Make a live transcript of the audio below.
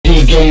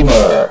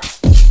gamer.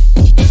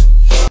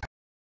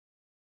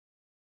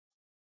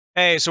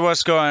 Hey, so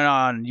what's going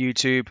on,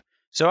 YouTube?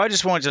 So I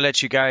just wanted to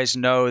let you guys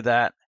know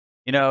that,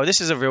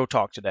 this is a real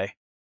talk today.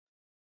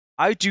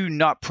 I do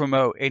not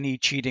promote any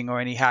cheating or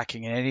any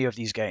hacking in any of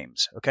these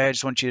games, okay? I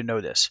just want you to know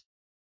this.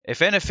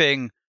 If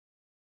anything,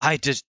 I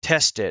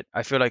detest it.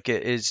 I feel like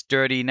it is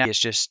dirty now. It's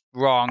just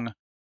wrong,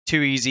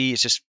 too easy,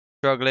 it's just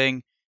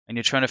struggling, and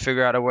you're trying to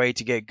figure out a way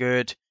to get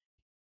good.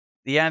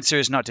 The answer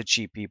is not to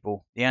cheat,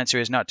 people. The answer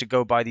is not to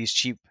go buy these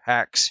cheap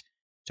hacks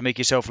to make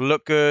yourself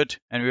look good,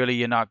 and really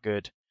you're not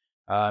good.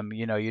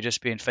 You're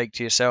just being fake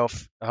to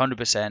yourself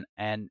 100%,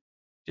 and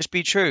just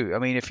be true. I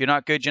mean, if you're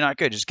not good, you're not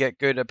good. Just get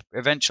good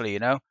eventually,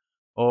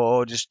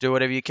 or just do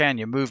whatever you can.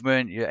 Your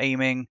movement, your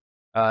aiming,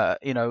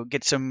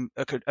 get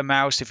a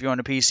mouse if you're on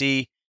a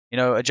PC,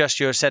 adjust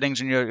your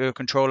settings on your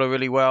controller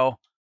really well.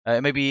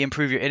 Maybe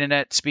improve your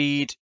internet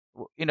speed.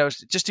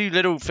 Just do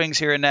little things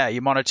here and there. You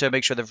monitor,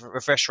 make sure the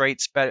refresh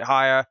rate's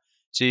higher,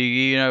 so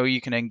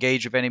you can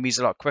engage with enemies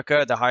a lot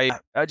quicker. The higher.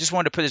 I just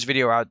wanted to put this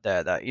video out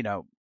there that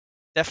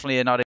definitely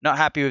are not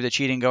happy with the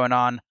cheating going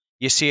on.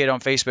 You see it on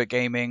Facebook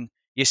Gaming,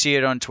 you see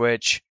it on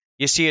Twitch,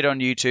 you see it on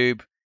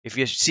YouTube. If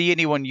you see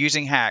anyone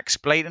using hacks,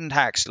 blatant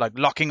hacks, like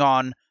locking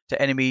on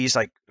to enemies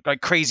like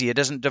crazy, it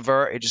doesn't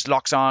divert, it just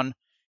locks on.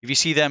 If you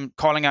see them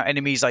calling out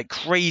enemies like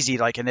crazy,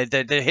 and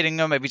they're hitting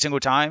them every single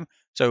time,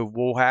 so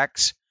wall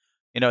hacks,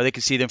 they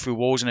can see them through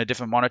walls in a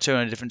different monitor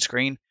and a different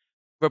screen.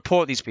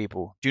 Report these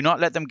people. Do not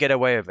let them get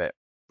away with it.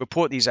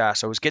 Report these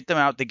assholes. Get them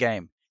out the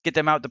game. Get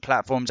them out the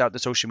platforms, out the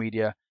social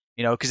media.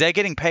 Because they're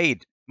getting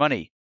paid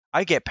money.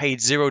 I get paid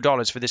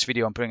 $0 for this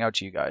video I'm putting out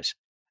to you guys.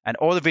 And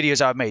all the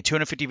videos I've made,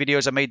 250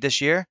 videos I made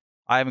this year,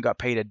 I haven't got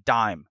paid a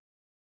dime.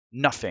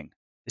 Nothing.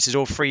 This is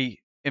all free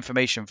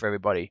information for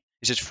everybody.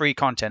 This is free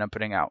content I'm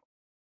putting out.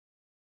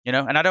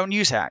 And I don't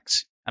use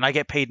hacks. And I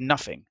get paid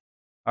nothing.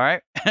 All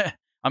right?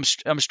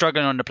 I'm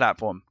struggling on the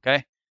platform,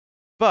 okay?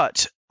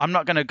 But I'm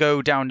not going to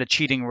go down the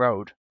cheating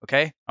road,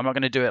 okay? I'm not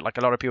going to do it like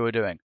a lot of people are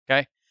doing,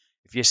 okay?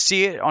 If you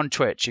see it on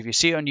Twitch, if you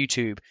see it on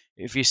YouTube,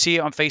 if you see it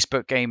on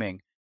Facebook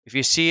Gaming, if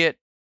you see it,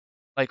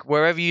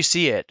 wherever you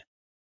see it,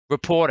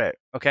 report it,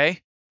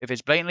 okay? If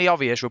it's blatantly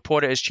obvious,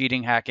 report it as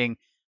cheating, hacking,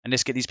 and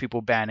let's get these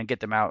people banned and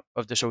get them out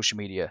of the social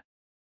media.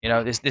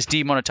 This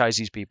demonetize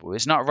these people.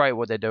 It's not right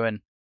what they're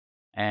doing,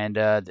 and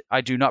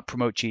I do not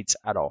promote cheats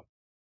at all.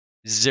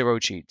 Zero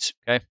cheats,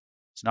 okay?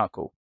 It's not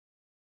cool.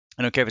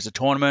 I don't care if it's a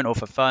tournament or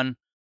for fun.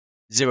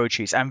 Zero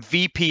cheats. And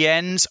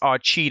VPNs are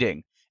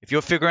cheating. If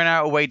you're figuring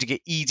out a way to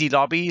get easy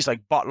lobbies,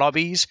 like bot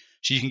lobbies,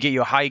 so you can get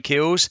your high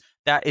kills,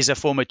 that is a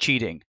form of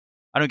cheating.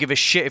 I don't give a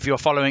shit if you're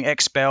following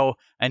Xbel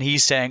and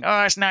he's saying,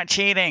 oh, it's not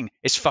cheating.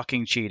 It's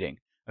fucking cheating.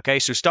 Okay,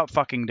 so stop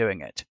fucking doing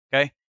it.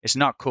 Okay, it's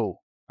not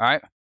cool. All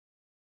right,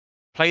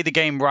 play the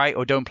game right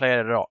or don't play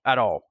it at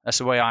all. That's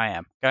the way I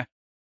am. Okay,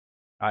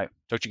 all right.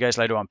 Talk to you guys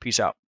later on. Peace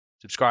out.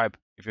 Subscribe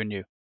if you're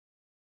new.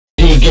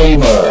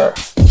 Gamer.